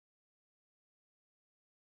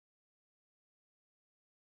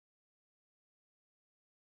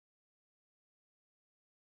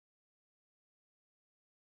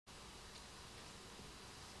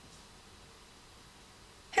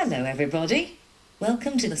Hello everybody.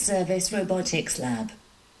 Welcome to the Service Robotics Lab.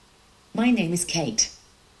 My name is Kate.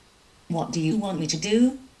 What do you want me to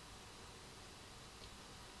do?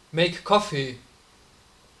 Make coffee.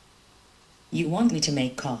 You want me to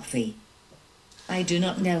make coffee. I do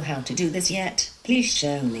not know how to do this yet. Please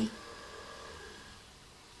show me.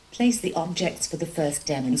 Place the objects for the first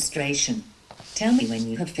demonstration. Tell me when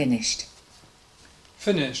you have finished.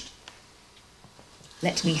 Finished.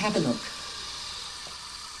 Let me have a look.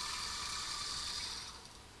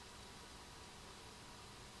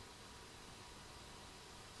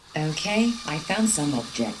 Okay, I found some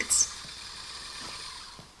objects.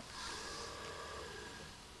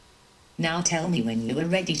 Now tell me when you are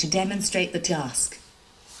ready to demonstrate the task.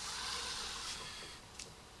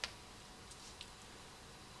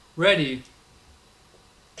 Ready.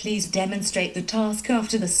 Please demonstrate the task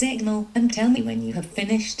after the signal and tell me when you have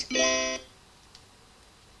finished.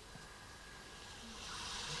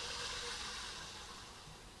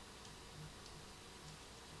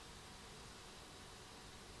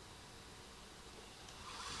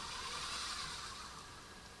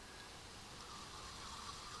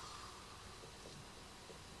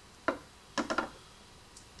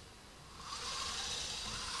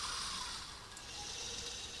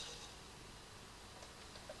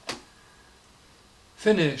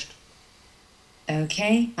 Finished.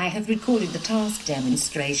 Okay, I have recorded the task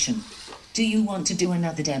demonstration. Do you want to do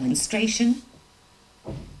another demonstration?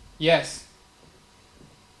 Yes.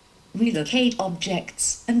 Relocate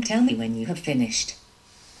objects and tell me when you have finished.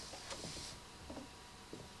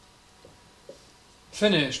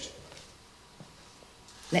 Finished.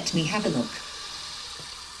 Let me have a look.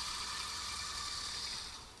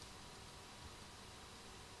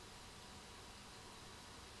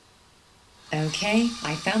 Okay,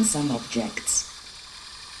 I found some objects.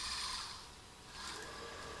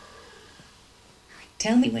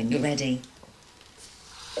 Tell me when you're ready.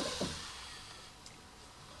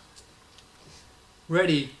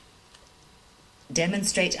 Ready.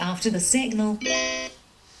 Demonstrate after the signal.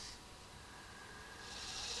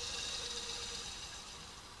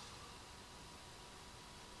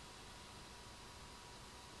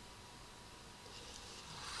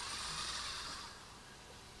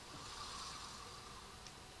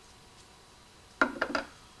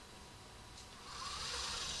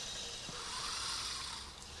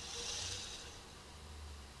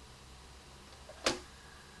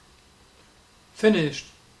 Finished.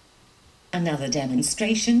 Another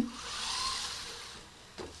demonstration.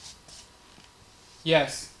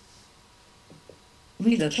 Yes.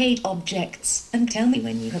 Relocate objects and tell me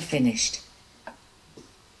when you have finished.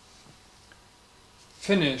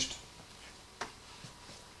 Finished.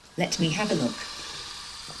 Let me have a look.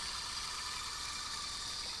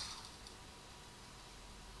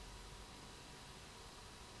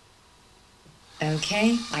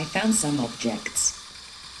 Okay, I found some objects.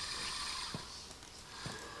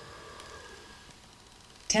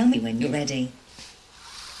 Tell me when you're ready.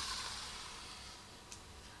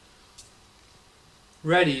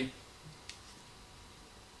 Ready.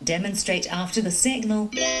 Demonstrate after the signal.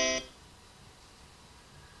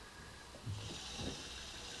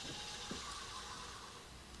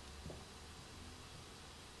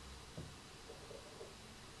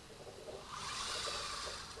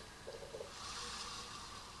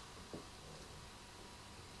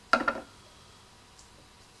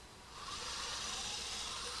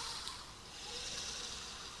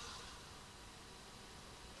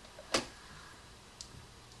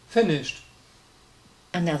 Finished.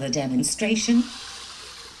 Another demonstration.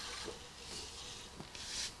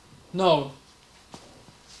 No.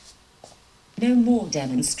 No more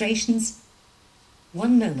demonstrations.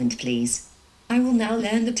 One moment, please. I will now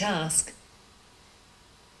learn the task.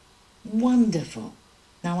 Wonderful.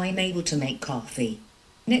 Now I'm able to make coffee.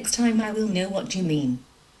 Next time I will know what you mean.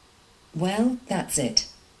 Well, that's it.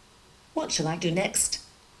 What shall I do next?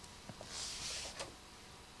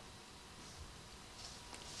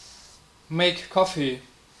 Make coffee.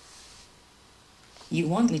 You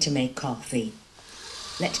want me to make coffee.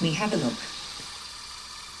 Let me have a look.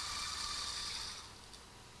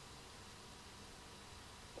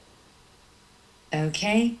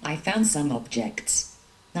 Okay, I found some objects.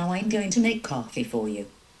 Now I'm going to make coffee for you.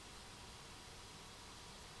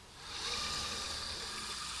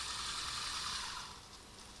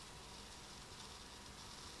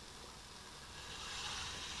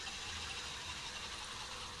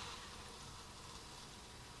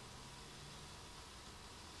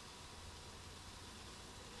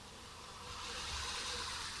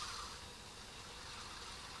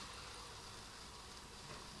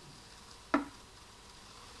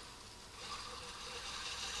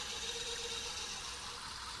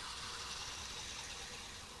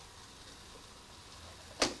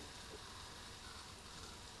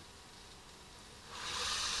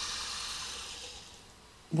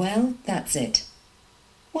 Well, that's it.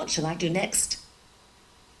 What shall I do next?